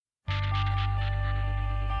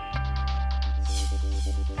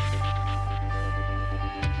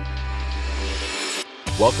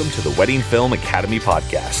Welcome to the Wedding Film Academy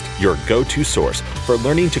podcast, your go-to source for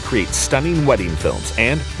learning to create stunning wedding films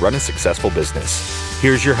and run a successful business.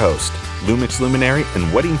 Here's your host, Lumix luminary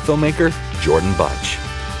and wedding filmmaker, Jordan Bunch.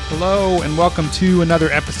 Hello, and welcome to another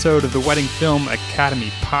episode of the Wedding Film Academy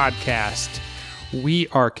podcast. We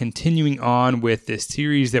are continuing on with this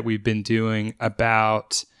series that we've been doing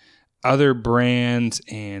about other brands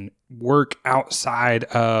and work outside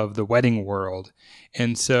of the wedding world.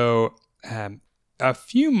 And so, a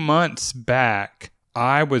few months back,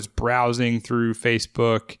 I was browsing through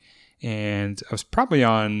Facebook, and I was probably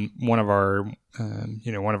on one of our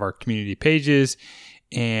community pages,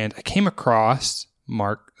 and I came across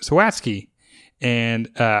Mark Sawatsky, and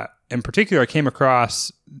in particular, I came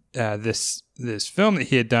across this film that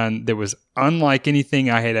he had done that was unlike anything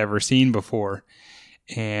I had ever seen before,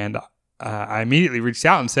 and I immediately reached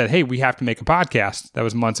out and said, hey, we have to make a podcast. That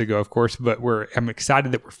was months ago, of course, but I'm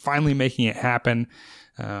excited that we're finally making it happen.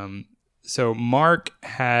 So Mark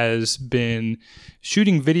has been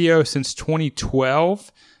shooting video since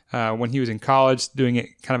 2012 when he was in college, doing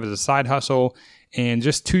it kind of as a side hustle. And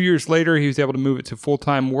just 2 years later, he was able to move it to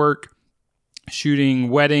full-time work,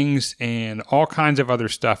 shooting weddings and all kinds of other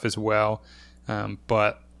stuff as well.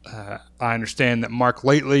 But I understand that, Mark,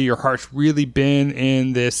 lately your heart's really been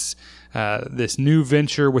in this new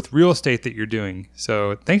venture with real estate that you're doing.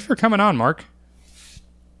 So thanks for coming on, Mark.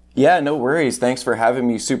 Yeah, no worries. Thanks for having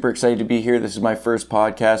me. Super excited to be here. This is my first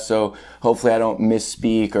podcast, so hopefully I don't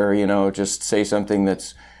misspeak or, just say something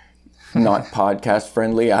that's not podcast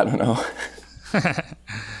friendly. I don't know.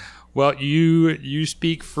 Well, you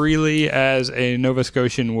speak freely as a Nova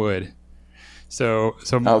Scotian would. So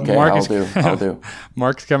okay, Mark I'll do.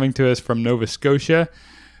 Mark's coming to us from Nova Scotia,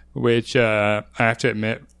 which I have to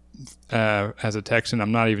admit, as a Texan,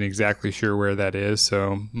 I'm not even exactly sure where that is.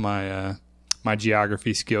 So my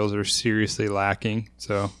geography skills are seriously lacking.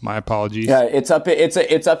 So my apologies. Yeah, it's up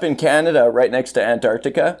in Canada, right next to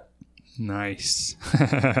Antarctica. Nice.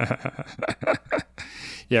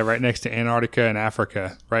 Yeah, right next to Antarctica and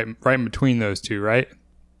Africa, right in between those two, right?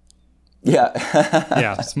 Yeah.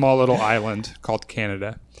 Yeah, small little island called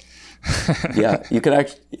Canada. Yeah, you can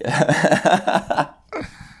actually.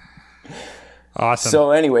 Awesome.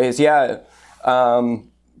 So anyways, yeah,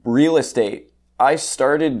 real estate. I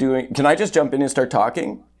started doing, can I just jump in and start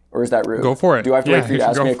talking? Or is that rude? Go for it. Do I have to wait for you to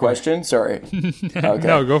ask me a question? Sorry. Okay.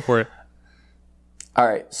 No, go for it. All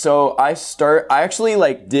right. So I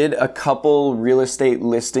actually did a couple real estate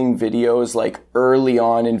listing videos early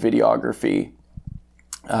on in videography.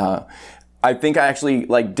 I think I actually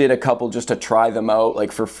did a couple just to try them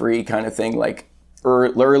out for free kind of thing,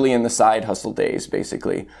 early in the side hustle days,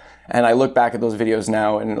 basically. And I look back at those videos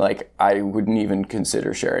now and I wouldn't even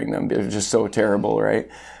consider sharing them. They're just so terrible, right?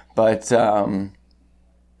 But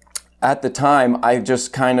at the time, I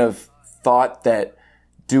just kind of thought that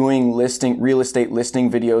doing real estate listing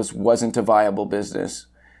videos wasn't a viable business,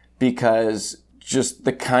 because just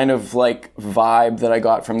the kind of vibe that I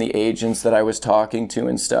got from the agents that I was talking to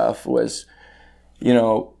and stuff was,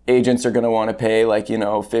 agents are going to want to pay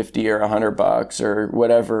 $50 or $100 or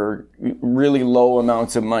whatever, really low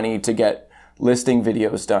amounts of money to get listing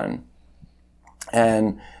videos done.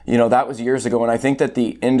 And, that was years ago. And I think that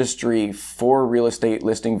the industry for real estate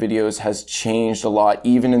listing videos has changed a lot,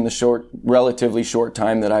 even in the relatively short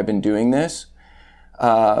time that I've been doing this.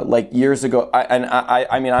 Years ago,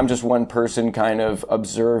 I mean, I'm just one person kind of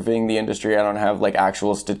observing the industry. I don't have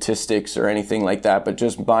actual statistics or anything like that, but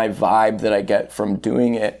just my vibe that I get from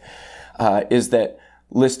doing it, is that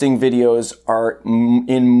listing videos are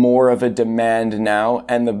in more of a demand now,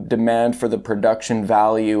 and the demand for the production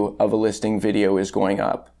value of a listing video is going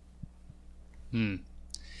up.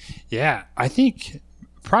 Yeah, I think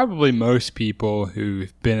probably most people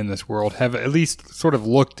who've been in this world have at least sort of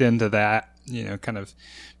looked into that, kind of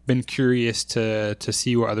been curious to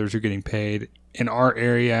see what others are getting paid. In our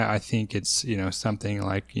area, I think it's, something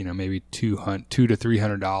maybe $200 to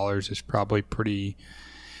 $300 is probably pretty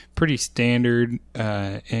standard.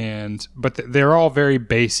 But they're all very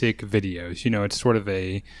basic videos. It's sort of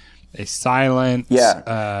a silent,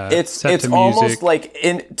 it's almost like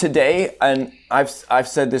in today, and I've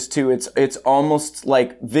said this too, it's almost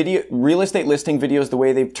like real estate listing videos the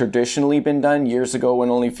way they've traditionally been done years ago when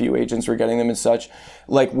only a few agents were getting them and such,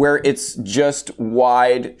 where it's just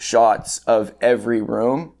wide shots of every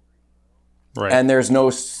room, right? And there's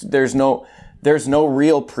no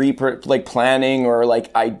real planning or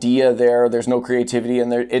idea there. There's no creativity in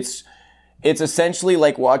there. It's essentially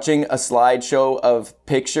like watching a slideshow of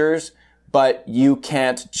pictures, but you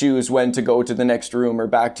can't choose when to go to the next room or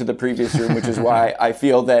back to the previous room, which is why I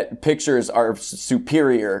feel that pictures are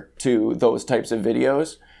superior to those types of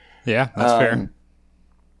videos. Yeah, that's fair.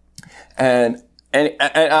 And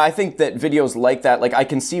I think that videos like that, like I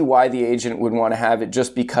can see why the agent would want to have it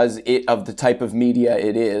just because of the type of media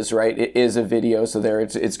it is, right? It is a video, so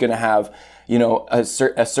it's going to have, you know, a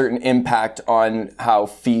certain impact on how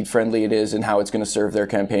feed friendly it is and how it's going to serve their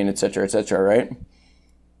campaign, et cetera, right?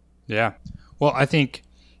 Yeah. Well, I think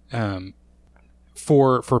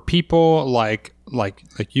for people like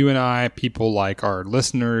you and I, people like our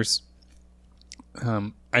listeners,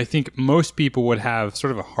 I think most people would have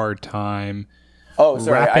sort of a hard time. Oh,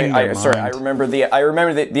 sorry. I remember the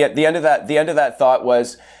end of that thought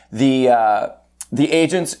was the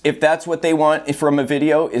agents, if that's what they want from a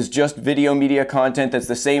video, is just video media content that's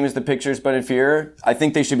the same as the pictures but inferior. I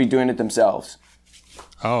think they should be doing it themselves.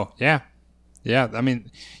 Oh, yeah. Yeah, I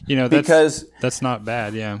mean, you know, that's not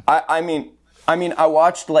bad, yeah. I mean, I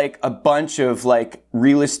watched like a bunch of like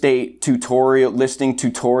real estate listing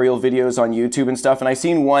tutorial videos on YouTube and stuff, and I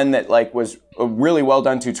seen one that like was a really well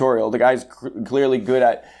done tutorial. The guy's clearly good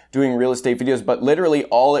at doing real estate videos, but literally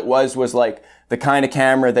all it was like the kind of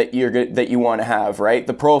camera that you want to have, right?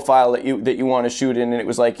 The profile that you want to shoot in, and it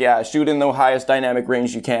was like, yeah, shoot in the highest dynamic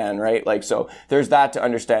range you can, right? Like, so there's that to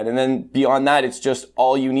understand. And then beyond that, it's just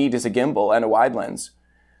all you need is a gimbal and a wide lens.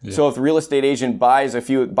 Yeah. So if the real estate agent buys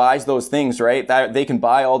those things, right, that they can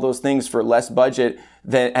buy all those things for less budget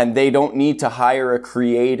and they don't need to hire a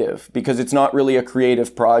creative because it's not really a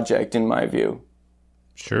creative project in my view.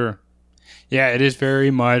 Sure. Yeah, it is very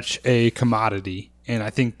much a commodity. And I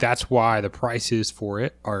think that's why the prices for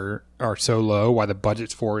it are so low, why the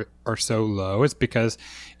budgets for it are so low. It's because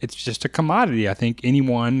it's just a commodity. I think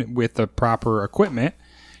anyone with the proper equipment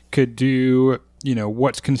could do, you know,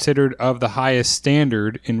 what's considered of the highest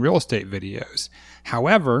standard in real estate videos.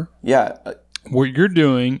 However, what you're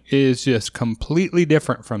doing is just completely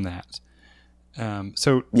different from that.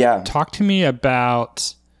 Talk to me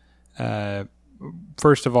about,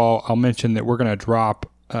 first of all, I'll mention that we're going to drop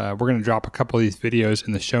a couple of these videos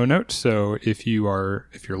in the show notes. So if you're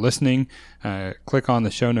listening, click on the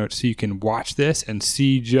show notes so you can watch this and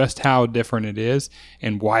see just how different it is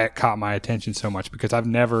and why it caught my attention so much, because I've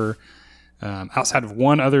never, outside of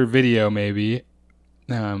one other video maybe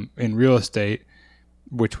in real estate,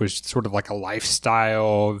 which was sort of like a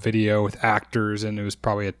lifestyle video with actors, and it was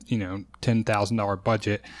probably a $10,000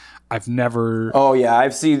 budget. I've never. Oh yeah,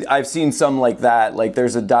 I've seen some like that. Like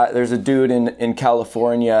there's a dude in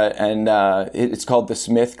California, and it's called the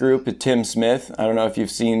Smith Group. Tim Smith. I don't know if you've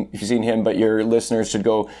seen him, but your listeners should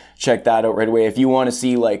go check that out right away if you want to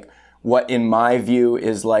see like what in my view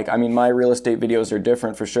is like. I mean, my real estate videos are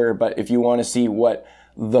different for sure, but if you want to see what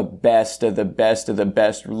the best of the best of the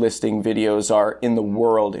best listing videos are in the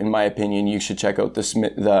world, in my opinion, you should check out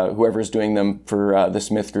whoever's doing them for the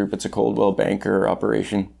Smith Group. It's a Coldwell Banker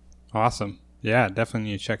operation. Awesome. Yeah,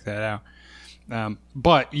 definitely need to check that out.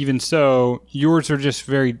 But even so, yours are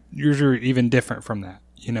even different from that,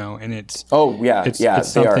 you know, and it's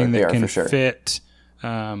something that can fit.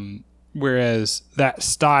 Whereas that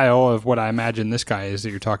style of what I imagine this guy is that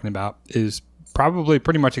you're talking about is probably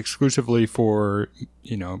pretty much exclusively for,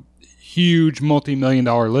 you know, huge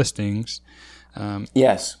multi-million-dollar listings.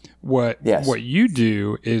 Yes. What you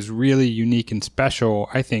do is really unique and special,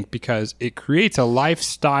 I think, because it creates a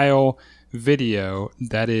lifestyle video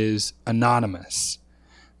that is anonymous.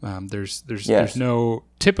 There's no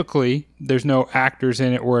actors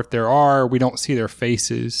in it, or if there are, we don't see their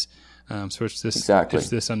faces. So it's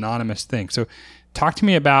this anonymous thing. So talk to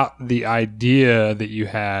me about the idea that you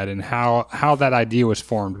had and how that idea was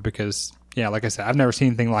formed, because yeah, like I said, I've never seen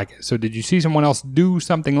anything like it. So did you see someone else do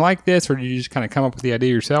something like this, or did you just kind of come up with the idea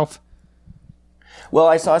yourself? Well,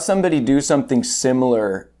 I saw somebody do something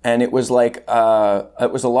similar, and it was like,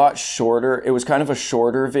 it was a lot shorter. It was kind of a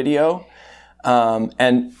shorter video.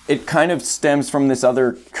 And it kind of stems from this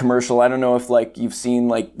other commercial. I don't know if like you've seen,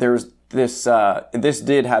 like there's this, this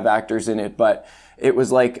did have actors in it, but it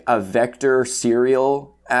was like a Vector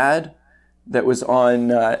cereal ad that was on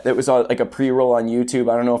like a pre-roll on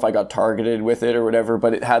YouTube. I don't know if I got targeted with it or whatever,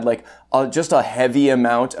 but it had like just a heavy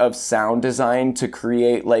amount of sound design to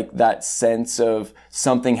create like that sense of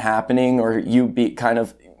something happening, or you be kind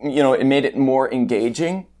of, you know, it made it more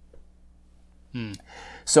engaging.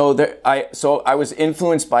 So I was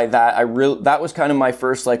influenced by that. That was kind of my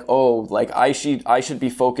first like, oh, like I should be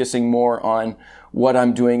focusing more on what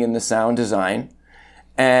I'm doing in the sound design.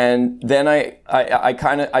 And then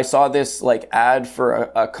I saw this like ad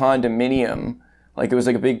for a condominium, like it was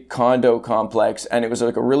like a big condo complex, and it was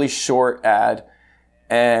like a really short ad.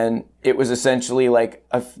 and it was essentially like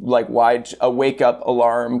a wake up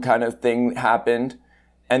alarm kind of thing happened,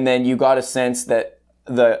 and then you got a sense that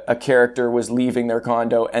a character was leaving their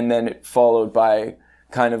condo, and then it followed by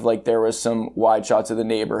kind of like there was some wide shots of the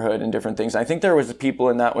neighborhood and different things. I think there was people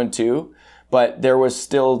in that one too, but there was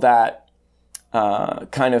still that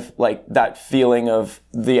kind of like that feeling of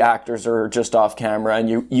the actors are just off camera, and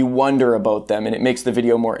you wonder about them, and it makes the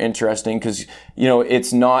video more interesting because, you know,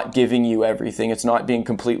 it's not giving you everything. It's not being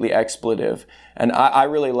completely expletive. And I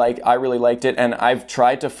really liked it. And I've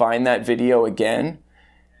tried to find that video again,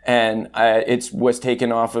 and it was taken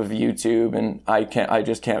off of YouTube, and I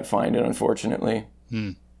just can't find it, unfortunately.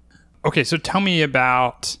 Okay. So tell me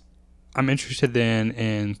about, I'm interested then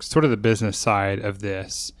in sort of the business side of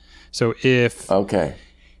this. So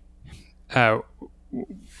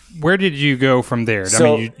where did you go from there?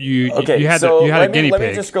 So, I mean, you had a guinea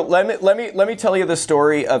pig. Let me tell you the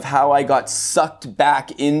story of how I got sucked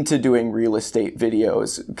back into doing real estate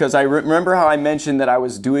videos, because I remember how I mentioned that I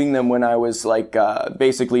was doing them when I was like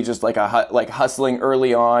basically just like hustling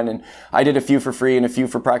early on, and I did a few for free and a few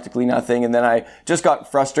for practically nothing, and then I just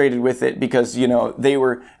got frustrated with it because, you know, they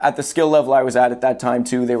were at the skill level I was at that time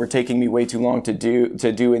too. They were taking me way too long to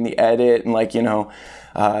do in the edit, and like,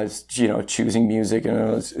 choosing music,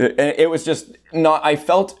 and it was just not, I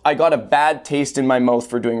felt I got a bad taste in my mouth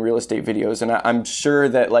for doing real estate videos. And I'm sure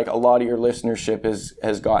that like a lot of your listenership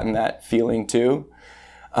has gotten that feeling too.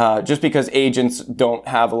 Just because agents don't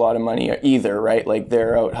have a lot of money either, right? Like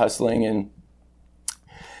they're out hustling, and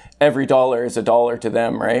every dollar is a dollar to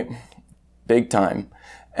them, right? Big time.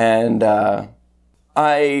 And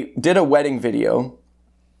I did a wedding video,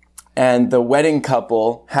 and the wedding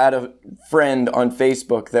couple had a friend on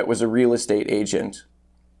Facebook that was a real estate agent.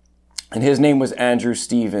 And his name was Andrew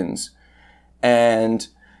Stevens. And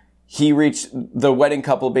he reached the wedding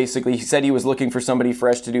couple, basically, he said he was looking for somebody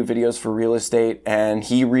fresh to do videos for real estate. And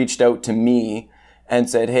he reached out to me and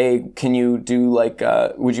said, hey, can you do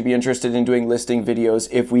would you be interested in doing listing videos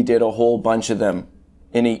if we did a whole bunch of them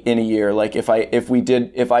in a year? Like if I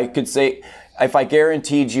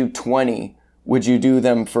guaranteed you 20, would you do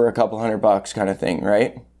them for a couple $100 kind of thing,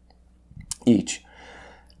 right? Each.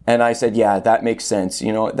 And I said, yeah, that makes sense.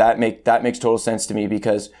 You know, that makes total sense to me,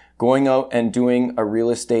 because going out and doing a real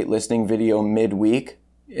estate listing video midweek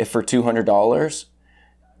for $200,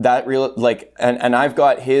 and I've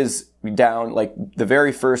got his down, like the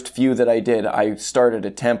very first few that I did, I started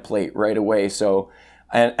a template right away. So,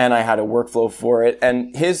 and I had a workflow for it.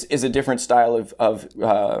 And his is a different style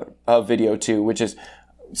of video too, which is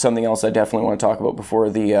something else I definitely want to talk about before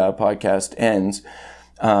the podcast ends.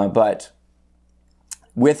 But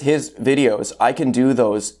with his videos, I can do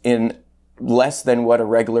those in less than what a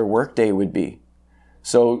regular workday would be.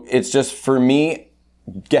 So it's just, for me,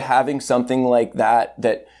 having something like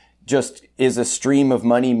that just is a stream of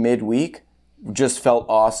money midweek just felt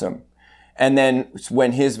awesome. And then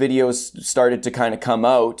when his videos started to kind of come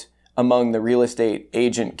out among the real estate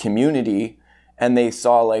agent community, and they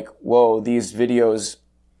saw like, whoa, these videos,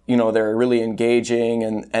 you know, they're really engaging,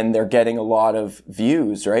 and they're getting a lot of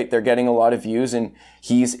views, right? They're getting a lot of views, and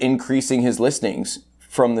he's increasing his listings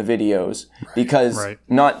from the videos, because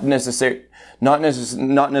not necessarily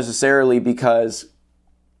because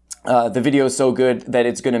the video is so good that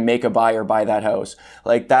it's going to make a buyer buy that house.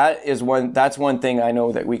 Like that's one thing I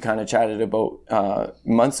know that we kind of chatted about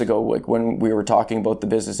months ago, like when we were talking about the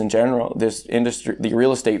business in general, this industry, the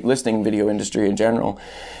real estate listing video industry in general,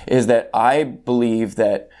 is that I believe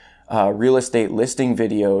that real estate listing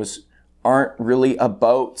videos aren't really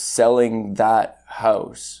about selling that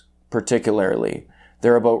house particularly.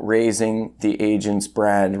 They're about raising the agent's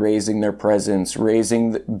brand, raising their presence,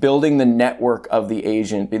 building the network of the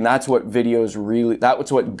agent. And that's what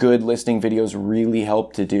good listing videos really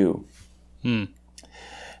help to do.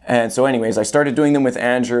 And so anyways, I started doing them with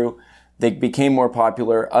Andrew. They became more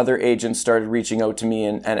popular. Other agents started reaching out to me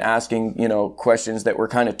and asking, you know, questions that were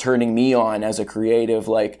kind of turning me on as a creative.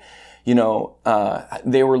 Like, you know,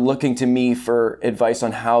 they were looking to me for advice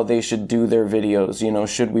on how they should do their videos. You know,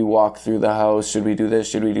 should we walk through the house? Should we do this?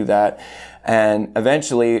 Should we do that? And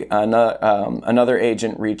eventually, another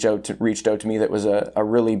agent reached out to me that was a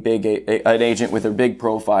really big, an agent with a big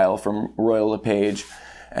profile from Royal LePage.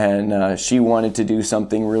 And she wanted to do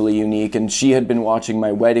something really unique. And she had been watching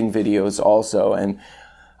my wedding videos also. And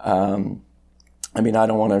I mean, I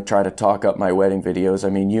don't want to try to talk up my wedding videos. I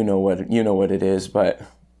mean, you know what it is, but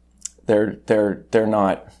they're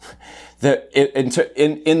not.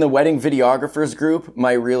 In the wedding videographers group,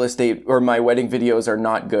 my real estate or my wedding videos are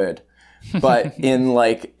not good. But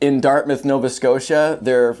in Dartmouth, Nova Scotia,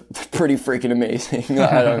 they're pretty freaking amazing.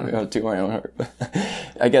 I don't know, to my own heart, but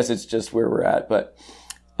I guess it's just where we're at. But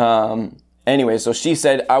anyway, so she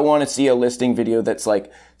said, I want to see a listing video that's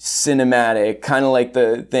like cinematic, kind of like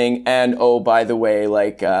the thing. And oh, by the way,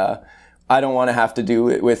 like I don't want to have to do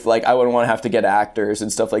it with I wouldn't want to have to get actors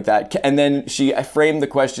and stuff like that. And then I framed the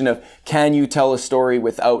question of, can you tell a story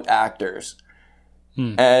without actors?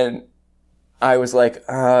 And I was like,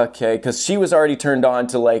 okay, because she was already turned on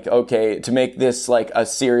to okay, to make this a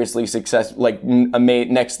seriously successful,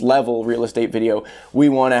 next level real estate video, we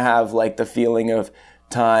want to have the feeling of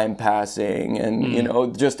time passing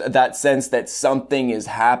and, just that sense that something is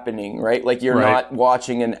happening, right? You're not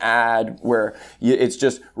watching an ad where it's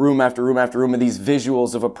just room after room after room of these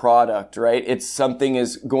visuals of a product, right? It's something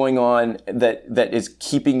is going on that is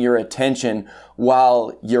keeping your attention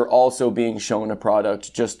while you're also being shown a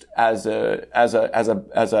product, just as a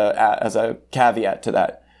caveat to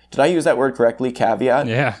that. Did I use that word correctly? Caveat?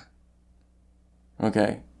 Yeah.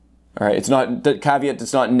 Okay. All right. It's not the caveat.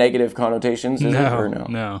 It's not negative connotations, is it? Or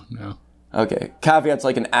no? No. Okay. Caveat's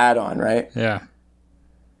like an add-on, right? Yeah.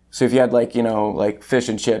 So if you had fish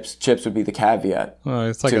and chips would be the caveat. Well,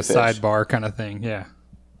 it's like a fish. Sidebar kind of thing. Yeah.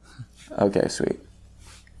 Okay. Sweet.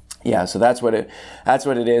 Yeah. So that's what it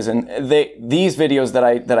is. And these videos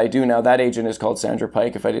that I do now, that agent is called Sandra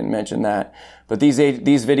Pike, if I didn't mention that. But these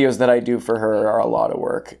videos that I do for her are a lot of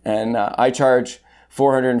work, and I charge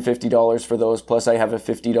 $450 for those. Plus I have a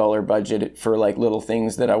 $50 budget for little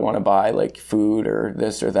things that I want to buy, like food or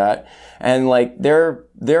this or that. And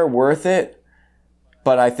they're worth it.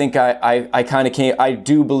 But I think I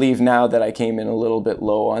do believe now that I came in a little bit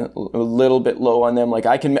low on them.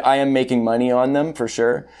 I am making money on them for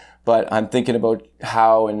sure, but I'm thinking about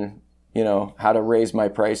how to raise my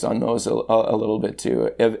price on those a little bit too,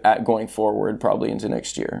 going forward, probably into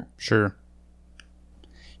next year. Sure.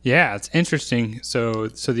 Yeah, it's interesting. So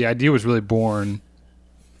the idea was really born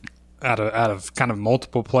out of kind of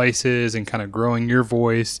multiple places and kind of growing your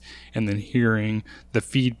voice, and then hearing the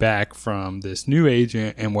feedback from this new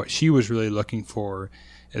agent and what she was really looking for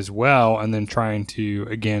as well, and then trying to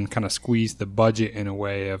again kind of squeeze the budget in a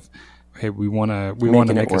way of, hey, we want to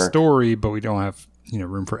make a story, but we don't have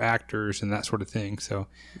room for actors and that sort of thing. So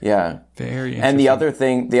yeah, very interesting. And the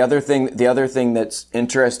other thing that's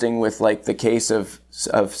interesting with the case of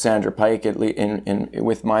Sandra Pike, at least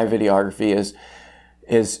with my videography,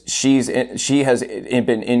 is she has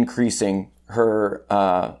been increasing her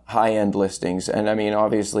high-end listings. And I mean,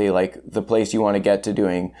 obviously, the place you want to get to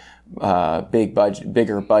doing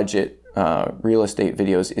bigger budget real estate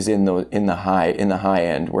videos is in the high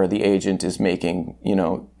end, where the agent is making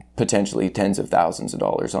potentially tens of thousands of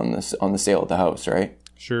dollars on the sale of the house, right?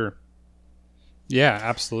 Sure. Yeah,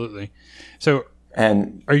 absolutely. So,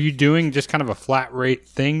 and are you doing just kind of a flat rate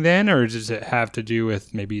thing then, or does it have to do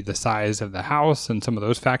with maybe the size of the house and some of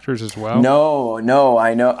those factors as well? No.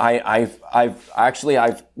 I know. I've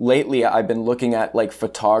lately been looking at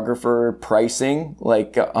photographer pricing,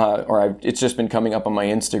 it's just been coming up on my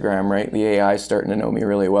Instagram, right? The AI is starting to know me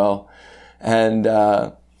really well, and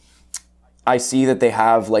I see that they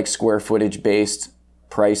have square footage based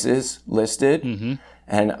prices listed,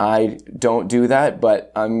 and I don't do that.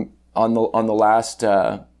 But I'm on the last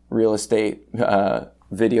real estate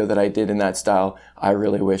video that I did in that style. I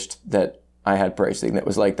really wished that I had pricing that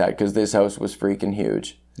was like that, because this house was freaking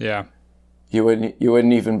huge. Yeah, you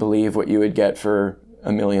wouldn't even believe what you would get for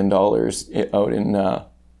 $1 million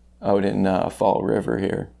out in Fall River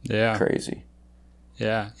here. Yeah, crazy.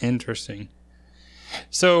 Yeah, interesting.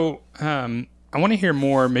 So I want to hear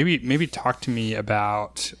more. Maybe talk to me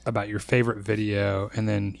about your favorite video, and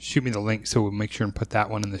then shoot me the link so we'll make sure and put that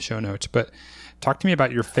one in the show notes. But talk to me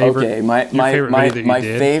about your favorite. Okay,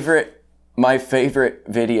 my favorite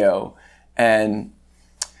video, and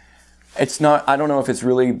it's not. I don't know if it's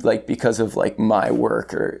really because of my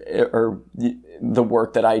work or the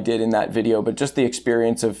work that I did in that video, but just the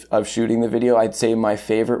experience of shooting the video. I'd say my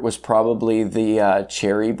favorite was probably the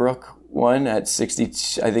Cherrybrook one at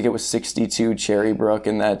 60. I think it was 62 Cherrybrook,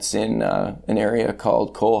 and that's in an area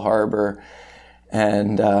called Cole Harbor.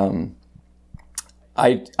 And the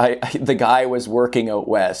guy was working out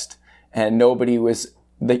west, and nobody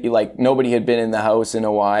had been in the house in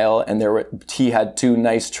a while, and he had 2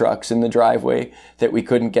 nice trucks in the driveway that we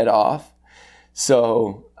couldn't get off.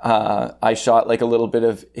 So I shot a little bit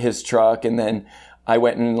of his truck, and then I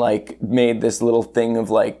went and made this little thing of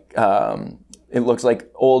it looks like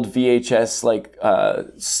old VHS,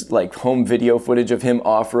 like home video footage of him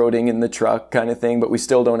off-roading in the truck kind of thing, but we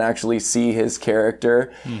still don't actually see his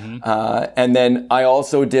character. And then I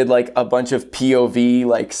also did like a bunch of POV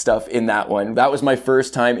like stuff in that one. That was my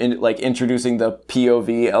first time in like introducing the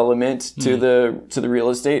POV element to the real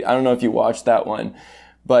estate. I don't know if you watched that one,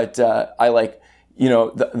 but I like, you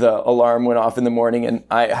know, the alarm went off in the morning and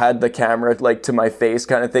I had the camera like to my face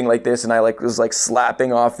kind of thing like this, and I like was like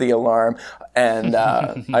slapping off the alarm, and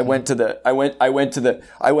I went to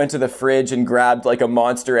the fridge and grabbed like a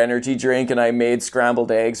Monster energy drink, and I made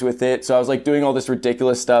scrambled eggs with it. So I was like doing all this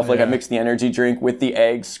ridiculous stuff. Like I mixed the energy drink with the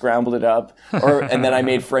eggs, scrambled it up, and then I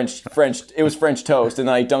made French it was French toast, and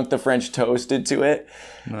then I dunked the French toast into it.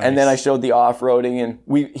 Nice. And then I showed the off-roading, and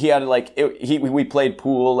we had like we played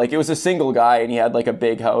pool. Like it was a single guy, and he had like a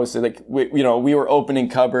big house. And, like we were opening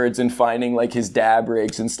cupboards and finding like his dab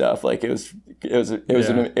rigs and stuff. Like it was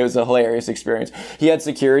a hilarious experience. He had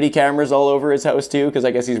security cameras all over his house too, because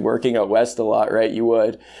I guess he's working out west a lot, right? You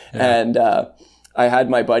would, and I had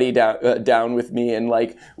my buddy down with me, and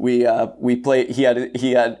like we played.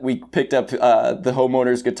 We picked up the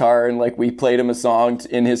homeowner's guitar, and like we played him a song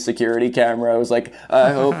in his security camera. I was like,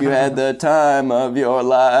 "I hope you had the time of your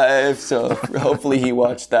life." So hopefully he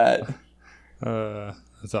watched that.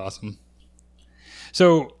 That's awesome.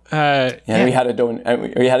 So we had a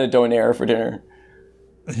donaire for dinner.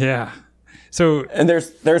 Yeah. So and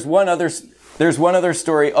there's one other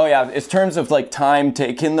story. Oh yeah, in terms of like time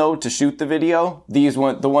taken though to shoot the video, the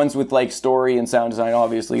ones with like story and sound design,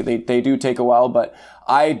 obviously they do take a while. But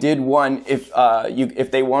I did one. If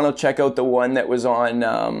they want to check out the one that was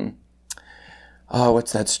on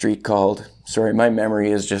what's that street called? Sorry, my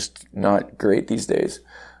memory is just not great these days.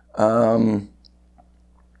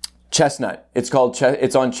 Chestnut.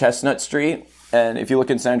 It's on Chestnut Street. And if you look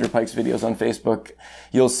in Sandra Pike's videos on Facebook,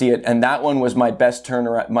 you'll see it. And that one was my best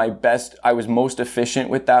turnaround, I was most efficient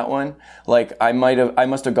with that one. Like I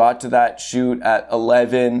must have got to that shoot at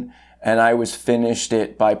 11 and I was finished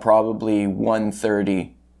it by probably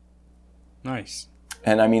 1:30. Nice.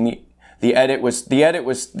 And I mean, the edit was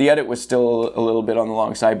still a little bit on the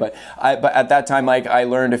long side, but at that time, like I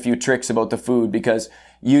learned a few tricks about the food, because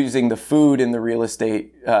using the food in the real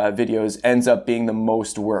estate videos ends up being the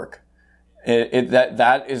most work.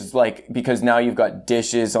 That is like, because now you've got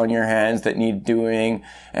dishes on your hands that need doing,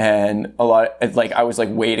 and I was like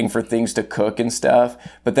waiting for things to cook and stuff.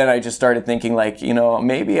 But then I just started thinking like,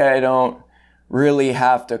 maybe I don't really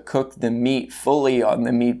have to cook the meat fully on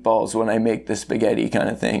the meatballs when I make the spaghetti kind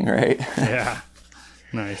of thing, right? Yeah.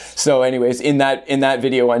 Nice. So anyways, in that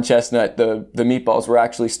video on Chestnut, the meatballs were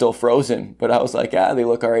actually still frozen, but I was like, they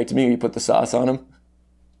look all right to me. You put the sauce on them.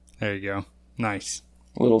 There you go. Nice.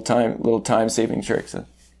 Little time saving tricks.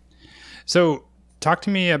 So talk to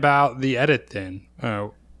me about the edit then.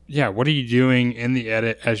 What are you doing in the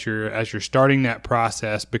edit as you're starting that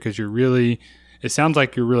process? Because it sounds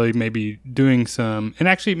like you're really maybe doing some, and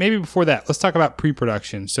actually maybe before that, let's talk about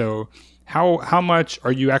pre-production. So how much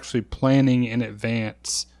are you actually planning in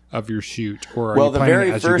advance of your shoot, or are you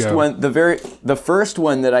planning as you go? The first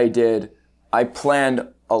one that I did, I planned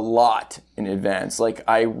a lot in advance. Like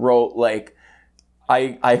I wrote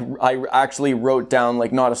I actually wrote down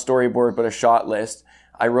like not a storyboard but a shot list.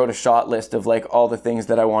 I wrote a shot list of like all the things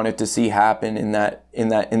that I wanted to see happen in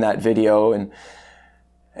that video, and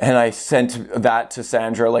I sent that to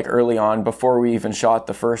Sandra like early on before we even shot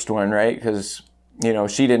the first one, right? Because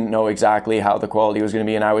she didn't know exactly how the quality was going to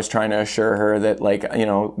be, and I was trying to assure her that like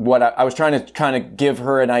what I was trying to kind of give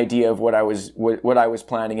her an idea of what I was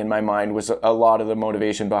planning in my mind was a lot of the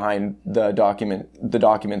motivation behind the document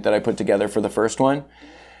that I put together for the first one.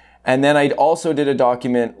 And then I also did a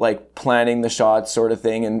document like planning the shots sort of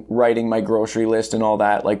thing and writing my grocery list and all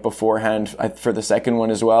that like beforehand for the second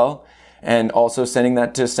one as well, and also sending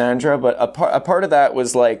that to Sandra. But a part of that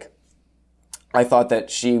was like, I thought that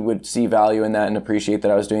she would see value in that and appreciate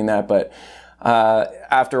that I was doing that. But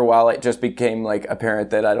after a while, it just became like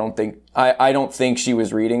apparent that I don't think she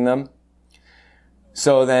was reading them.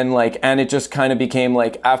 So then and it just kind of became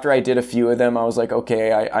like, after I did a few of them, I was like,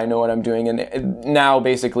 okay, I know what I'm doing. And now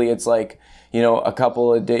basically it's like, a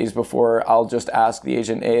couple of days before, I'll just ask the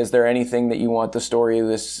agent, hey, is there anything that you want the story of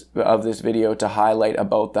this video to highlight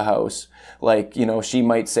about the house? Like, she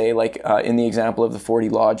might say, like, in the example of the 40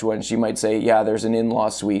 Lodge one, she might say, yeah, there's an in-law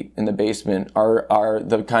suite in the basement. Are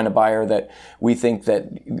the kind of buyer that we think that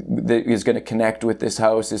is going to connect with this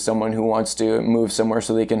house is someone who wants to move somewhere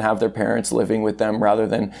so they can have their parents living with them rather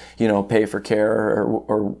than, pay for care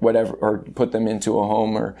or whatever, or put them into a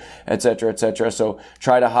home, or et cetera, et cetera. So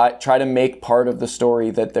try to make make part of the story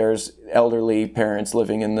that there's elderly parents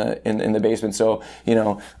living in the basement. So, you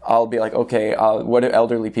know, I'll be like, okay, what do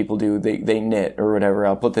elderly people do? They knit or whatever.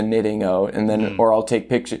 I'll put the knitting out, and then, or I'll take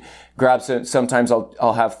pictures, sometimes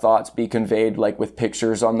I'll have thoughts be conveyed like with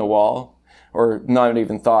pictures on the wall. Or not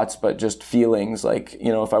even thoughts, but just feelings. Like,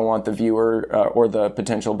 you know, if I want the viewer or the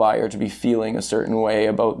potential buyer to be feeling a certain way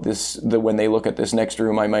about when they look at this next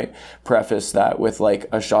room, I might preface that with like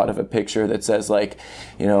a shot of a picture that says like,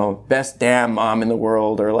 you know, best damn mom in the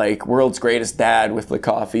world, or like world's greatest dad, with the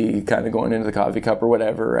coffee kind of going into the coffee cup or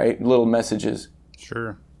whatever, right? Little messages.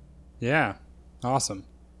 Sure. Yeah. Awesome.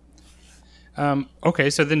 Okay,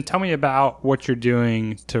 so then tell me about what you're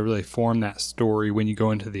doing to really form that story when you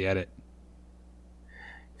go into the edit.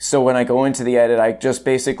 So when I go into the edit, I just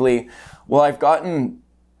basically,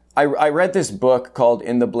 I read this book called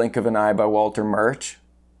In the Blink of an Eye by Walter Murch.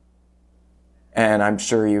 And I'm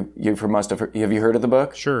sure you must have heard of the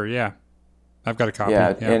book? Sure, yeah. I've got a copy.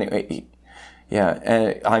 Yeah. Anyway, yeah.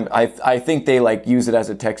 And I think they like use it as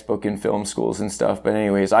a textbook in film schools and stuff. But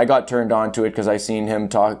anyways, I got turned on to it because I seen him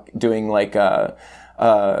doing like a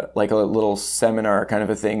little seminar kind of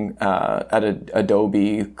a thing at a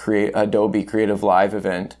Adobe Creative Live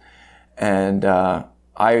event, and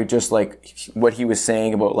I just like what he was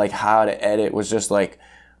saying about like how to edit was just like,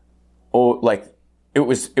 oh, like it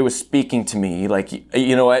was speaking to me. Like,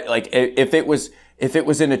 you know what, like if it was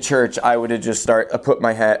in a church, I would have just I would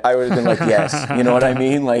have been like, yes, you know what I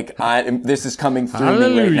mean? Like this is coming through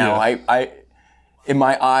Hallelujah. me right now. And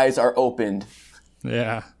my eyes are opened.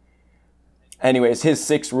 Yeah. Anyways, his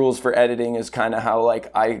 6 rules for editing is kind of how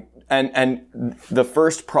like and the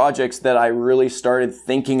first projects that I really started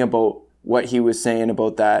thinking about what he was saying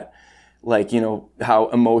about that, like, you know, how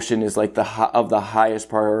emotion is like the highest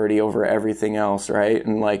priority over everything else, right?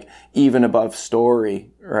 And like even above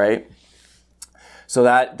story, right? So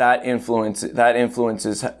that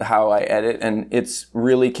influences how I edit, and it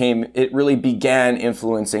really began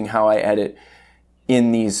influencing how I edit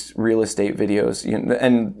in these real estate videos,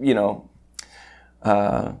 and you know.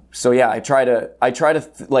 So yeah, I try to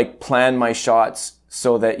like plan my shots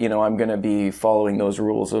so that, you know, I'm going to be following those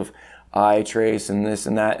rules of eye trace and this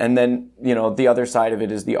and that. And then, you know, the other side of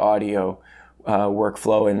it is the audio,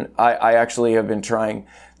 workflow. And I actually have been trying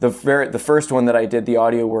the first one that I did, the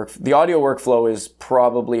audio workflow is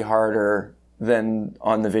probably harder than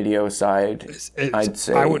on the video side. I'd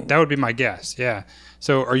say that would be my guess. Yeah.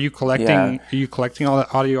 So are you collecting? Yeah. Are you collecting all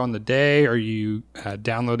that audio on the day? Are you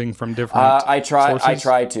downloading from different? I try sources? I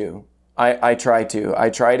try to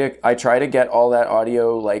get all that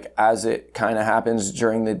audio like as it kind of happens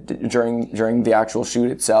during the actual shoot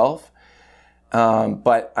itself.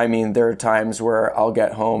 But I mean, there are times where I'll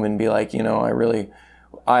get home and be like, you know,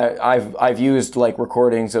 I've used like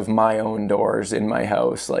recordings of my own doors in my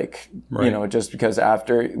house, like, right. You know, just because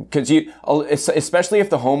especially if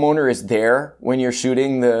the homeowner is there when you're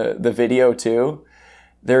shooting the video too,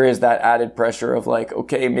 there is that added pressure of like,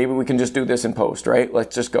 okay, maybe we can just do this in post, right?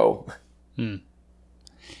 Let's just go.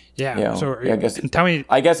 Yeah. You know, so tell me.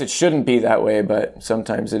 I guess it shouldn't be that way, but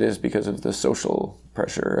sometimes it is because of the social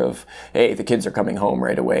pressure of, hey, the kids are coming home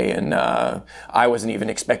right away, and I wasn't even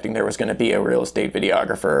expecting there was going to be a real estate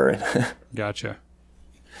videographer. Gotcha.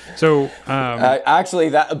 So actually,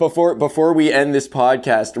 that before we end this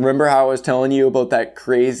podcast, remember how I was telling you about that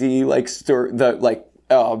crazy like story,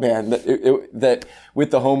 oh man, that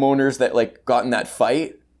with the homeowners that like got in that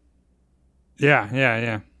fight.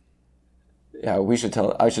 Yeah. Yeah,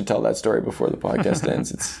 I should tell that story before the podcast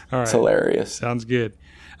ends. It's right. It's hilarious. Sounds good.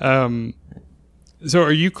 So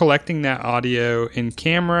are you collecting that audio in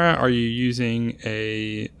camera? Are you using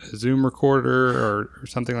a Zoom recorder or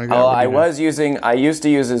something like that? I used to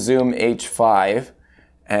use a Zoom H5,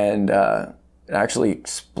 and it actually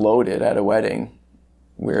exploded at a wedding,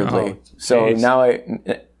 weirdly. So now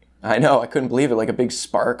I know, I couldn't believe it, like a big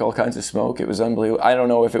spark, all kinds of smoke. It was unbelievable. I don't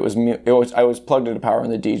know if it was I was plugged into power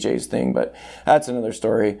on the DJ's thing, but that's another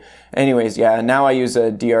story. Anyways, yeah, now I use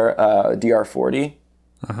a DR40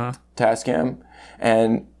 Tascam,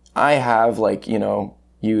 and I have like, you know,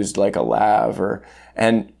 used like a lav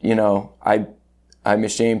and you know, I'm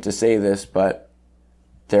ashamed to say this, but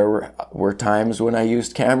there were times when I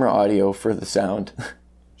used camera audio for the sound.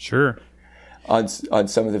 Sure. On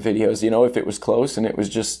some of the videos, you know, if it was close and it was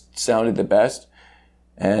just sounded the best.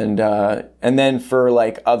 And then for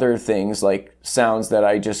like other things, like sounds that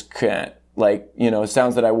I just can't, like, you know,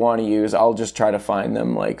 sounds that I want to use, I'll just try to find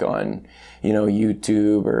them like on, you know,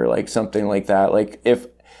 YouTube or like something like that. Like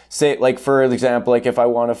for example, like if I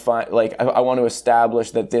want to find, like I want to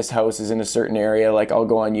establish that this house is in a certain area, like I'll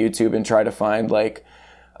go on YouTube and try to find like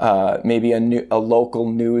maybe a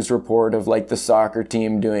local news report of like the soccer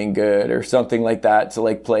team doing good or something like that to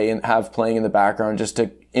like play and have playing in the background just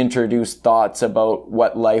to introduce thoughts about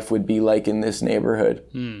what life would be like in this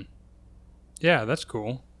neighborhood. Yeah, that's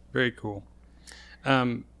cool. Very cool.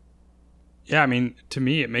 Yeah, I mean, to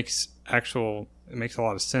me, it makes a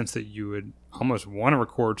lot of sense that you would almost want to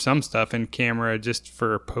record some stuff in camera just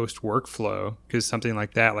for post workflow, because something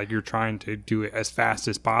like that, like you're trying to do it as fast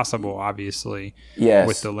as possible, obviously. Yes.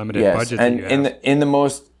 With the limited budget that you have. And in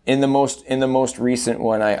the most recent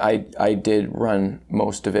one, I did run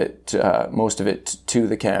most of it to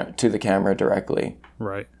the camera directly.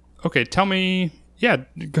 Right. Okay. Tell me. Yeah.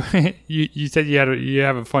 You said you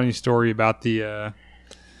have a funny story about the.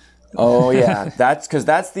 Oh yeah, that's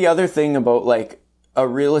the other thing about like a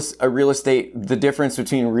real estate. The difference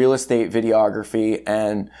between real estate videography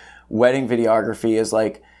and wedding videography is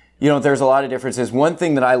like, you know, there's a lot of differences. One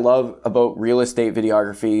thing that I love about real estate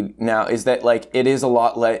videography now is that like it is a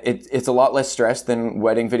lot it's a lot less stress than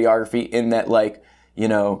wedding videography, in that like, you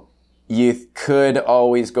know, you could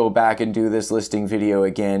always go back and do this listing video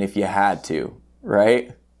again if you had to,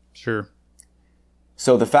 right? Sure.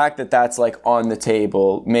 So the fact that that's like on the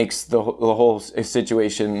table makes the whole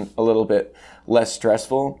situation a little bit less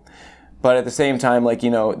stressful. But at the same time, like, you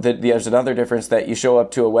know, there's another difference that you show up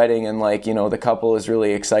to a wedding and like, you know, the couple is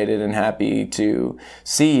really excited and happy to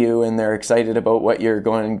see you and they're excited about what you're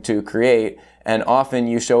going to create. And often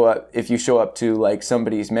if you show up to like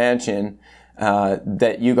somebody's mansion,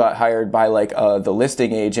 that you got hired by like the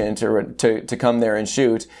listing agent or to come there and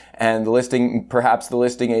shoot, and perhaps the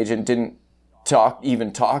listing agent didn't talk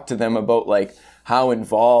to them about like how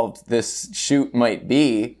involved this shoot might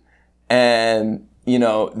be, and you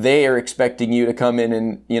know they are expecting you to come in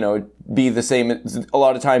and, you know, be the same. A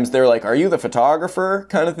lot of times they're like, are you the photographer,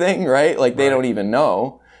 kind of thing, right? Like they don't even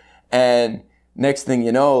know. And next thing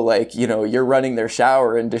you know, like, you know, you're running their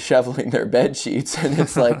shower and disheveling their bed sheets, and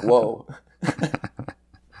it's like, whoa.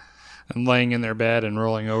 And laying in their bed and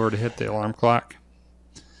rolling over to hit the alarm clock.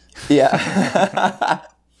 Yeah.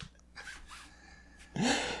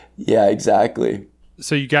 Yeah, exactly.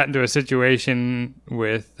 So you got into a situation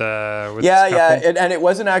with yeah, and it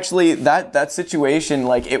wasn't actually that situation.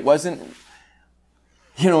 Like it wasn't,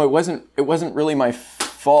 you know, it wasn't really my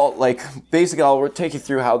fault. Like basically, I'll take you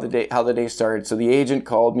through how the day started. So the agent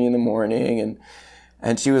called me in the morning,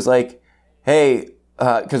 and she was like, "Hey,"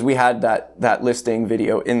 because we had that listing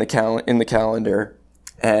video in the calendar,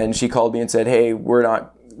 and she called me and said, "Hey, we're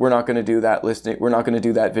not going to do that listing. We're not going to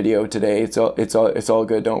do that video today. It's all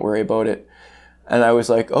good. Don't worry about it." And I was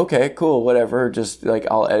like, okay, cool, whatever. Just like,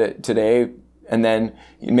 I'll edit today. And then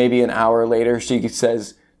maybe an hour later, she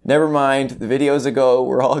says, never mind, the video's a go.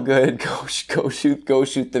 We're all good. Go shoot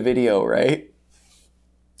the video. Right.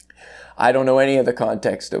 I don't know any of the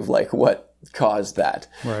context of like what caused that.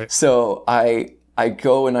 Right. So I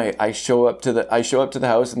go and I show up to the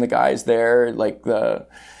house, and the guy's there, like the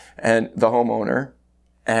homeowner,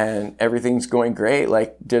 and everything's going great.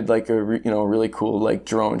 Like did like a really cool like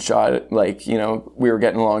drone shot. Like, you know, we were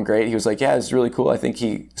getting along great. He was like, yeah, it's really cool. I think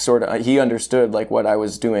he understood like what I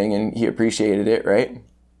was doing, and he appreciated it. Right.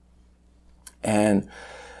 And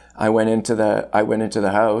I went into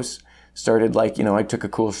the house, started like, you know, I took a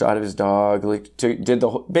cool shot of his dog, like did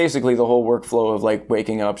basically the whole workflow of like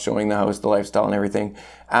waking up, showing the house, the lifestyle and everything.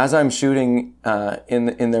 As I'm shooting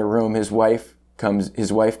in their room, his wife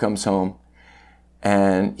comes home,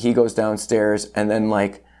 and he goes downstairs, and then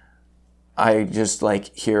like I just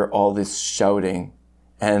like hear all this shouting,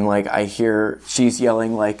 and like I hear she's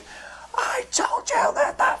yelling like, I told you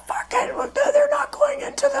that they're not going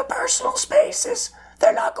into the personal spaces.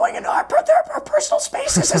 They're not going into our personal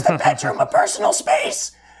spaces. Is the bedroom a personal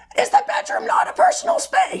space? Is the bedroom not a personal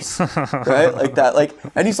space? Right? Like that. Like,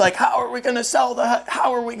 and he's like, how are we going to sell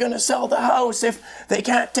the house if they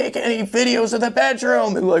can't take any videos of the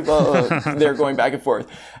bedroom? And like, they're going back and forth.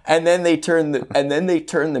 And then they turn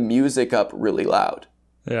the music up really loud.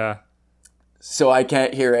 Yeah. So I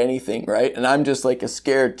can't hear anything, right? And I'm just like a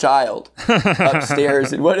scared child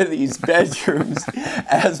upstairs in one of these bedrooms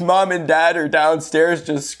as mom and dad are downstairs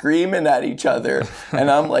just screaming at each other.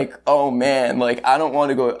 And I'm like, oh man, like I don't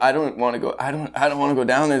want to go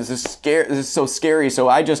down there. This is so scary. So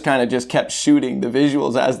I just kind of just kept shooting the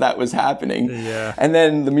visuals as that was happening. Yeah. And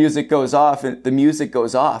then the music goes off and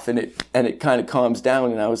it kind of calms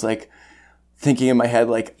down. And I was like thinking in my head,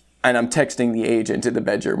 like, and I'm texting the agent in the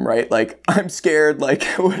bedroom, right? Like, I'm scared. Like,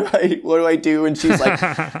 what do I do? And she's like,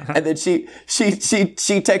 and then she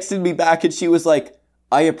texted me back, and she was like,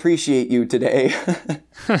 I appreciate you today.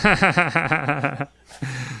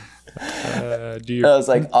 I was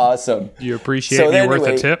like, awesome. Do you appreciate me worth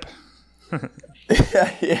a tip?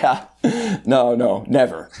 Yeah. No,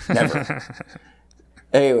 never.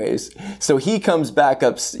 Anyways, so he comes back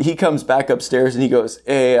upstairs and he goes,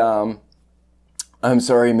 "Hey, I'm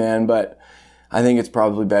sorry, man, but I think it's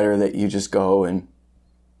probably better that you just go and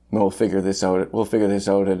we'll figure this out. We'll figure this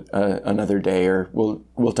out another day, or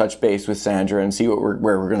we'll touch base with Sandra and see where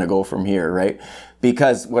we're going to go from here, right?"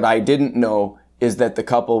 Because what I didn't know is that the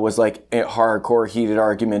couple was like a hardcore heated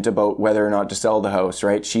argument about whether or not to sell the house,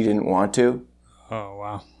 right? She didn't want to. Oh,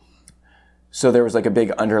 wow. So there was like a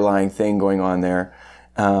big underlying thing going on there.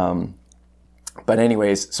 But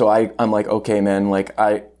anyways, so I'm like, okay, man, like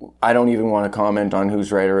I don't even want to comment on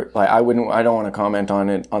who's right, or like I don't want to comment on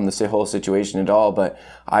it, on the whole situation at all. But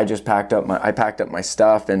I just packed up my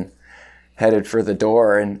stuff and headed for the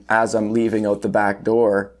door. And as I'm leaving out the back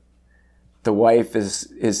door, the wife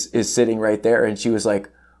is sitting right there, and she was like,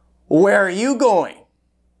 "Where are you going?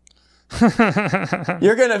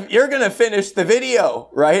 You're gonna finish the video,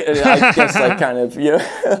 right?" And I guess like kind of, you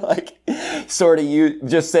know, like sort of you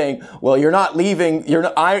just saying, "Well, you're not leaving.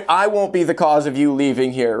 I won't be the cause of you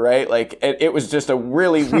leaving here," right? Like it was just a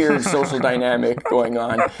really weird social dynamic going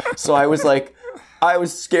on. So I was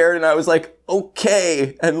scared, and I was like,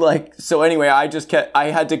 okay. And like, so anyway, I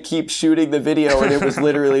had to keep shooting the video, and it was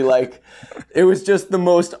literally like, it was just the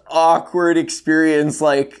most awkward experience.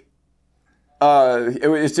 Like,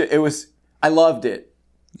 it was, I loved it.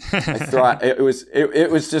 I thought it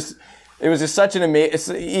was just such an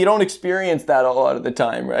amazing, you don't experience that a lot of the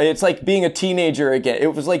time, right? It's like being a teenager again.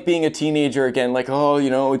 It was like being a teenager again. Like, oh,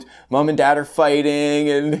 you know, mom and dad are fighting,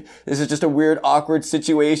 and this is just a weird, awkward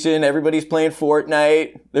situation. Everybody's playing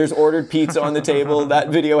Fortnite. There's ordered pizza on the table. That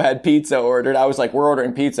video had pizza ordered. I was like, we're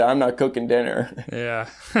ordering pizza. I'm not cooking dinner. Yeah.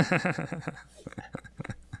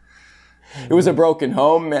 It was a broken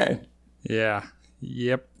home, man. Yeah.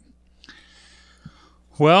 Yep.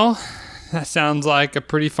 Well, that sounds like a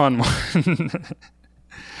pretty fun one.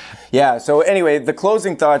 Yeah. So anyway, the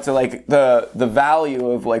closing thoughts are like the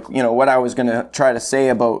value of, like, you know, what I was going to try to say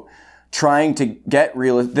about trying to get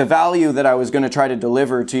the value that I was going to try to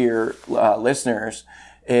deliver to your listeners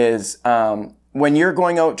is when you're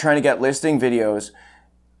going out trying to get listing videos,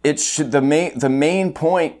 the main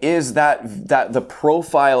point is that the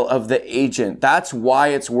profile of the agent. That's why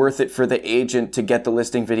it's worth it for the agent to get the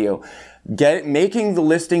listing video. Making the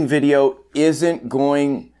listing video isn't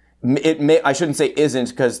going, I shouldn't say isn't,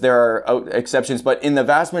 because there are exceptions, but in the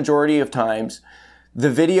vast majority of times, the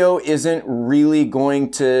video isn't really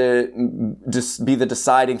going to just be the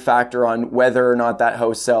deciding factor on whether or not that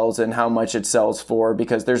house sells and how much it sells for,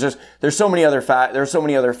 because there's so many other factors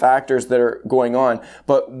that are going on.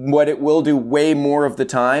 But what it will do way more of the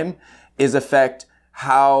time is affect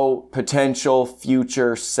how potential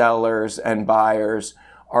future sellers and buyers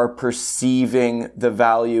are perceiving the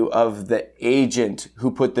value of the agent who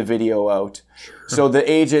put the video out. Sure. So the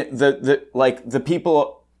agent, the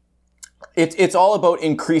people, it's all about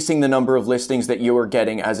increasing the number of listings that you are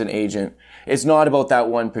getting as an agent. It's not about that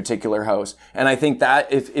one particular house. And I think that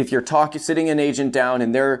if you're sitting an agent down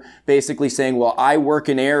and they're basically saying, well, I work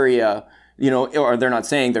in area, you know, or they're not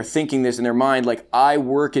saying, they're thinking this in their mind, like, I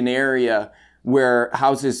work in area where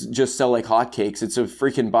houses just sell like hotcakes. It's a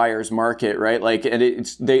freaking buyer's market, right? Like, and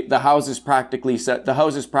the houses practically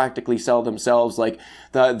sell themselves. Like,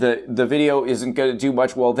 the video isn't going to do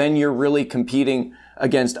much. Well, then you're really competing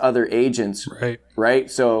against other agents,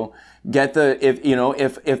 right? So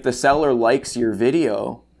if the seller likes your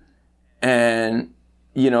video and,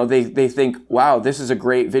 you know, they think, wow, this is a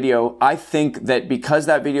great video. I think that because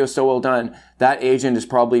that video is so well done, that agent is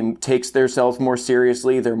probably takes themselves more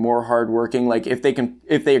seriously. They're more hardworking. Like, if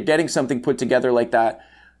they're getting something put together like that,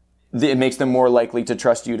 it makes them more likely to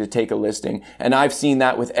trust you to take a listing. And I've seen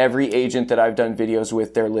that with every agent that I've done videos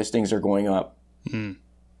with. Their listings are going up. Mm.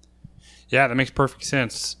 Yeah, that makes perfect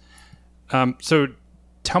sense. So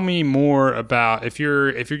tell me more about if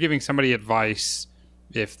you're giving somebody advice.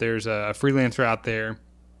 If there's a freelancer out there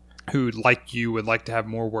who, like you, would like to have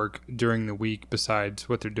more work during the week besides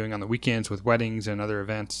what they're doing on the weekends with weddings and other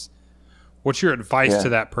events, what's your advice to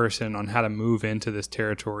that person on how to move into this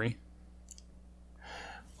territory?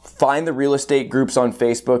 Find the real estate groups on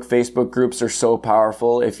Facebook. Facebook groups are so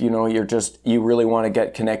powerful if, you know, you really want to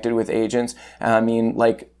get connected with agents. I mean,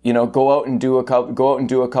 like, you know, go out and do a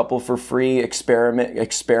couple for free,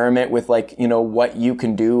 experiment with, like, you know, what you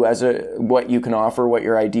can do what you can offer, what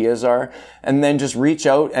your ideas are, and then just reach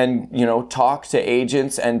out and, you know, talk to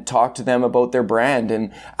agents and talk to them about their brand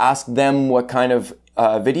and ask them what kind of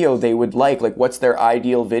video they would like what's their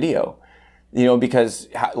ideal video. because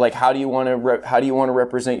how do you want to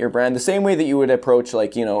represent your brand? The same way that you would approach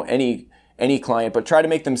any client, but try to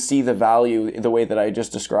make them see the value the way that I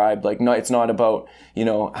just described. No, it's not about,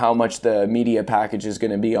 how much the media package is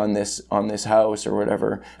going to be on this house or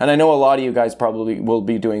whatever. And I know a lot of you guys probably will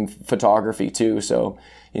be doing photography too. So,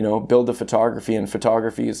 build the photography, and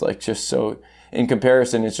photography is just so, in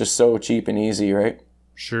comparison, it's just so cheap and easy, right?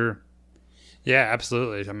 Sure. Yeah,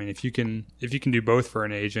 absolutely. I mean, if you can do both for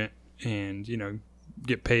an agent and,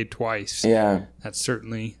 get paid twice, that's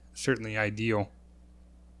certainly ideal.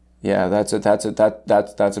 Yeah, that's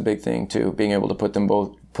a big thing too. Being able to put them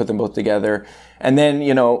both together, and then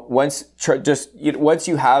once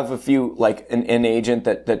you have a few an agent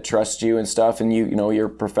that trusts you and stuff, and you're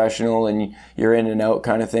professional and you're in and out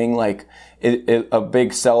kind of thing. A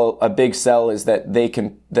big sell is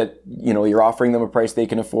that you're offering them a price they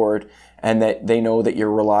can afford, and that they know that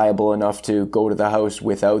you're reliable enough to go to the house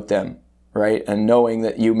without them. Right. And knowing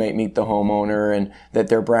that you may meet the homeowner and that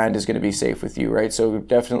their brand is going to be safe with you. Right. So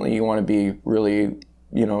definitely you want to be really,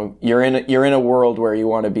 you're in a world where you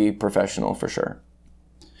want to be professional for sure.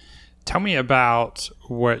 Tell me about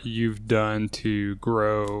what you've done to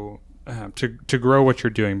grow, to grow what you're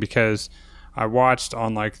doing, because I watched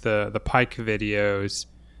on the Pike videos.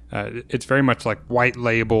 It's very much white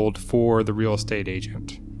labeled for the real estate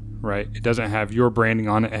agent. Right. It doesn't have your branding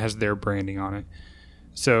on it. It has their branding on it.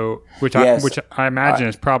 So, which I imagine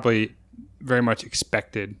is probably very much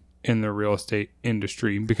expected in the real estate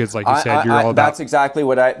industry, because, like you said, you're all about. That's exactly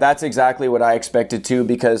what I expected too.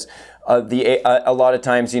 Because a lot of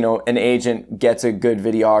times, an agent gets a good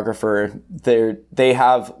videographer.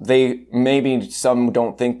 They maybe some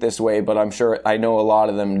don't think this way, but I'm sure I know a lot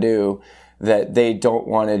of them do. That they don't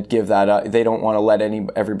want to give that up. They don't want to let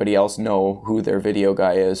everybody else know who their video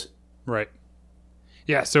guy is. Right.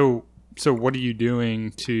 Yeah. So what are you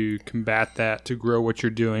doing to combat that, to grow what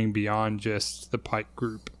you're doing beyond just the Pike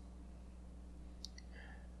Group?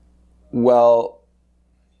 Well,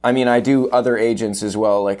 I mean, I do other agents as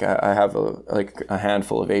well. I have a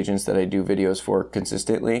handful of agents that I do videos for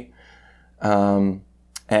consistently. And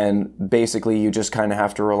basically you just kind of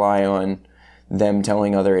have to rely on them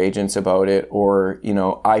telling other agents about it, or,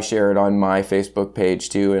 I share it on my Facebook page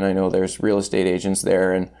too. And I know there's real estate agents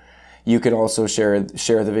there, and you can also share the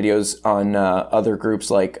videos on other groups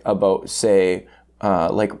about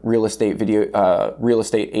real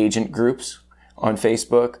estate agent groups on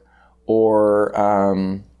Facebook,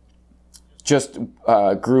 or just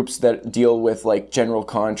groups that deal with general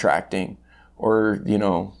contracting, or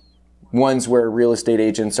ones where real estate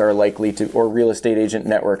agents are likely to, or real estate agent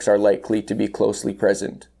networks are likely to be closely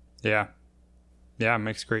present. Yeah, it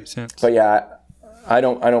makes great sense. But yeah. I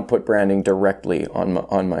don't put branding directly on my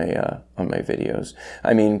videos.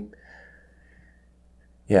 I mean,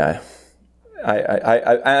 yeah,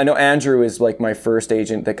 I know Andrew is my first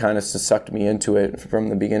agent that kind of sucked me into it from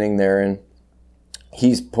the beginning there, and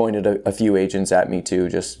he's pointed a few agents at me too,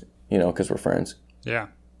 just because we're friends. Yeah,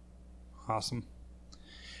 awesome,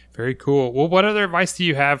 very cool. Well, what other advice do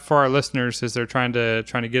you have for our listeners as they're trying to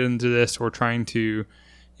get into this, or trying to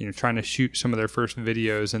shoot some of their first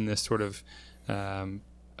videos in this sort of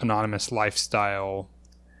anonymous lifestyle?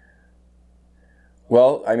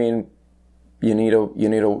 Well, I mean, you need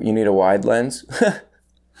a wide lens.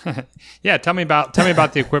 Yeah, tell me about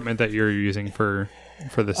the equipment that you're using for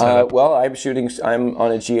the setup. Well, I'm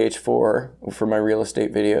on a GH4 for my real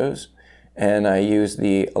estate videos, and I use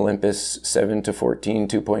the Olympus 7-14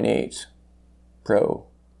 2.8 Pro.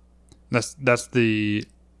 That's the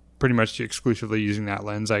pretty much exclusively using that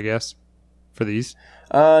lens, I guess, for these.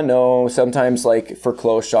 No, sometimes for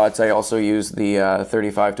close shots, I also use the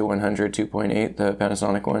 35-100 2.8, the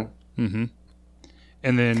Panasonic one. Mm-hmm.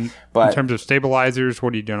 And then in terms of stabilizers,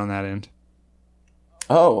 what are you doing on that end?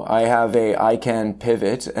 Oh, I have a ICANN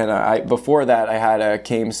Pivot, and before that I had a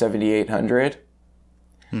Came 7800.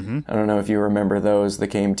 Mm-hmm. I don't know if you remember those, the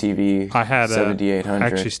Came TV. I had 7800. I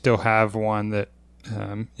actually still have one that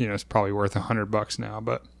it's probably worth $100 now,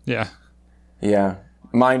 but yeah. Yeah.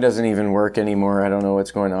 Mine doesn't even work anymore. I don't know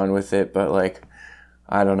what's going on with it, but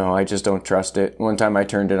I don't know. I just don't trust it. One time I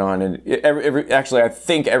turned it on, and I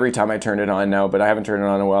think every time I turn it on now, but I haven't turned it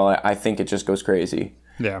on in a while. I think it just goes crazy.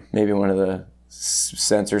 Yeah. Maybe one of the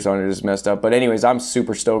sensors on it is messed up. But anyways, I'm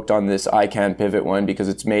super stoked on this ICANN Pivot one because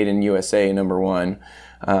it's made in USA, number one.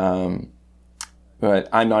 But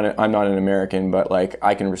I'm not an American, but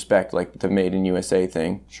I can respect the made in USA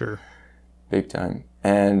thing. Sure. Big time.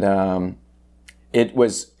 And it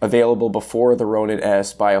was available before the Ronin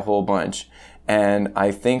S by a whole bunch. And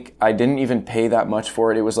I think I didn't even pay that much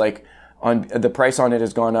for it. It was on the price on it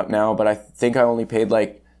has gone up now, but I think I only paid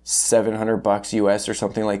 $700 US or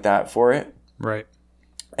something like that for it. Right.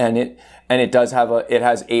 And it does have an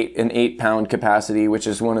 8-pound capacity, which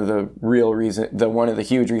is one of the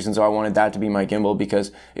huge reasons I wanted that to be my gimbal,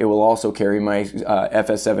 because it will also carry my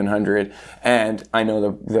FS700. And I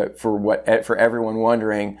know that for everyone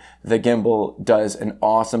wondering, the gimbal does an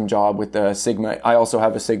awesome job with the Sigma. I also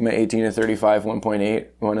have a Sigma 18-35 1.8.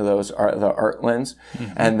 One of those are the art lens,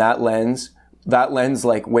 and that lens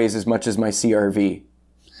like weighs as much as my CRV.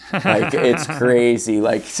 Like, it's crazy.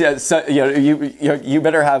 Like, so, you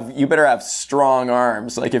better have strong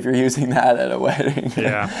arms, like, if you're using that at a wedding.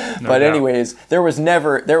 Yeah. No but doubt. anyways, there was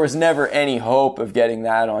never any hope of getting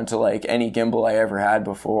that onto like any gimbal I ever had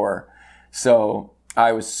before. So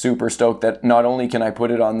I was super stoked that not only can I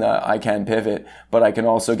put it on the iCan pivot, but I can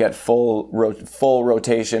also get full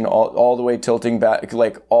rotation, all the way tilting back,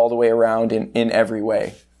 like all the way around in every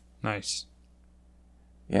way. Nice.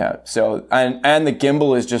 Yeah. So, and the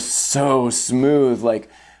gimbal is just so smooth. Like,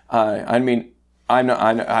 I mean, I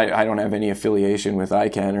don't have any affiliation with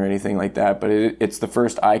iCan or anything like that, but it's the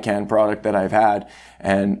first iCan product that I've had.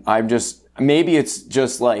 And maybe it's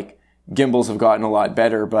just like gimbals have gotten a lot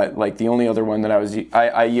better, but like the only other one that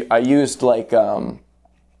I used like,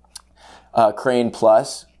 Crane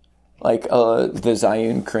Plus, like, the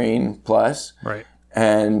Zhiyun Crane Plus. Right.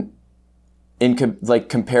 And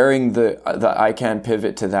comparing the iCan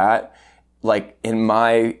pivot to that, like in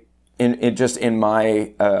my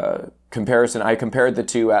comparison, I compared the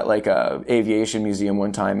two at like a aviation museum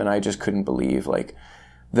one time, and I just couldn't believe like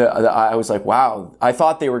I was like, wow, I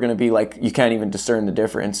thought they were going to be like, you can't even discern the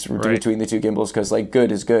difference between the two gimbals, because like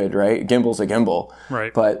good is good, right? Gimbal's a gimbal,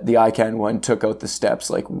 right? But the iCan one took out the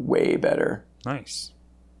steps like way better. Nice.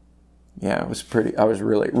 Yeah, I was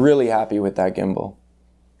really, really happy with that gimbal.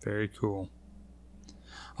 Very cool.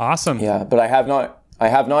 Awesome. Yeah, but I have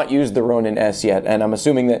not used the Ronin S yet, and I'm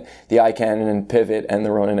assuming that the iCan and pivot and the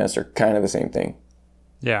Ronin S are kind of the same thing.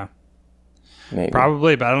 Yeah. Maybe.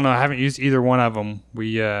 Probably, but I don't know. I haven't used either one of them.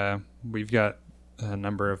 We've got a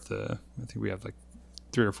number of I think we have like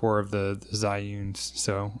 3 or 4 of the Zhiyuns,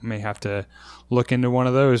 so I may have to look into one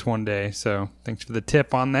of those one day. So thanks for the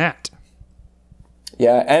tip on that.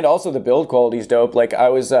 Yeah, and also the build quality is dope. Like I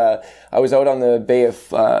was out on the Bay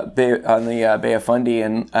of Fundy,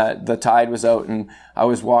 and the tide was out, and I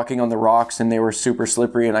was walking on the rocks, and they were super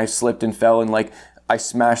slippery, and I slipped and fell, and like I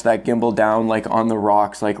smashed that gimbal down like on the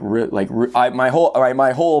rocks, my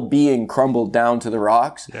whole being crumbled down to the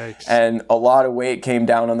rocks. Yikes. And a lot of weight came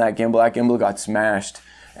down on that gimbal. That gimbal got smashed,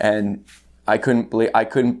 and I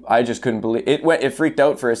just couldn't believe it. It freaked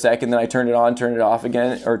out for a second, then I turned it on, turned it off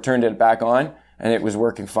again, or turned it back on. And it was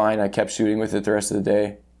working fine. I kept shooting with it the rest of the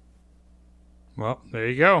day. Well, there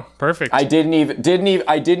you go. Perfect. I didn't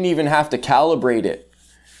even have to calibrate it.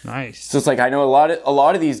 Nice. So it's like, I know a lot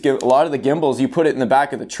of the gimbals, you put it in the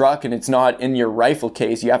back of the truck and it's not in your rifle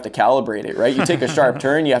case. You have to calibrate it, right? You take a sharp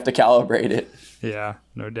turn, you have to calibrate it. Yeah,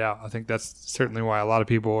 no doubt. I think that's certainly why a lot of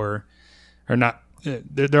people are not.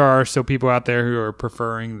 There are still people out there who are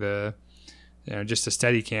preferring just a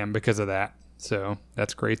Steadicam because of that. So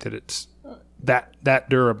that's great that it's that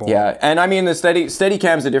durable. Yeah, and I mean the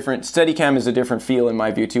Steadicam is a different feel in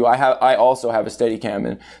my view too. I also have a Steadicam,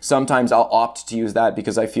 and sometimes I'll opt to use that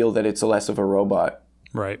because I feel that it's less of a robot.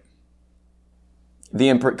 Right.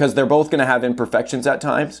 Because they're both going to have imperfections at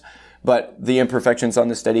times, but the imperfections on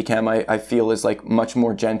the Steadicam I feel is like much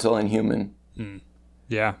more gentle and human.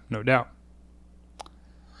 Yeah, no doubt.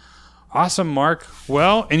 Awesome, Mark.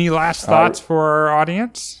 Well, any last thoughts for our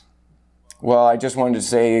audience? Well, I just wanted to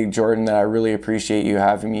say, Jordan, that I really appreciate you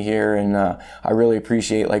having me here, and I really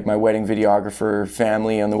appreciate like my wedding videographer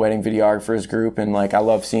family and the wedding videographers group, and like I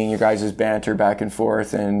love seeing you guys' banter back and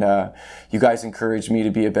forth, and you guys encourage me to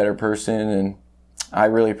be a better person, and I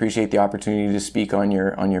really appreciate the opportunity to speak on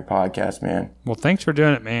your podcast, man. Well, thanks for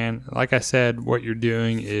doing it, man. Like I said, what you're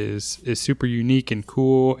doing is super unique and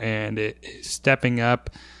cool, and it is stepping up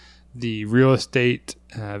the real estate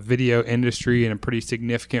video industry in a pretty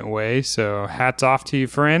significant way. So hats off to you,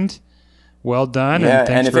 friend. Well done. Yeah, and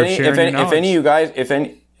thanks for sharing your knowledge. If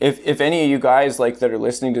any of you guys like that are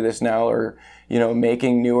listening to this now, or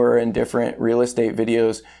making newer and different real estate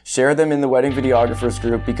videos, share them in the Wedding Videographers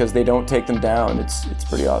group, because they don't take them down. It's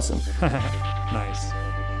pretty awesome. Nice.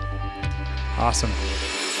 Awesome.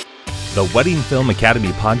 The Wedding Film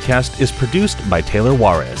Academy podcast is produced by Taylor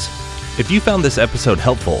Juarez. If you found this episode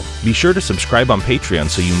helpful, be sure to subscribe on Patreon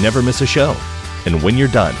so you never miss a show. And when you're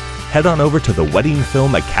done, head on over to the Wedding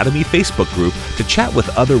Film Academy Facebook group to chat with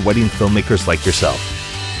other wedding filmmakers like yourself.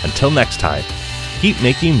 Until next time, keep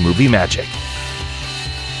making movie magic.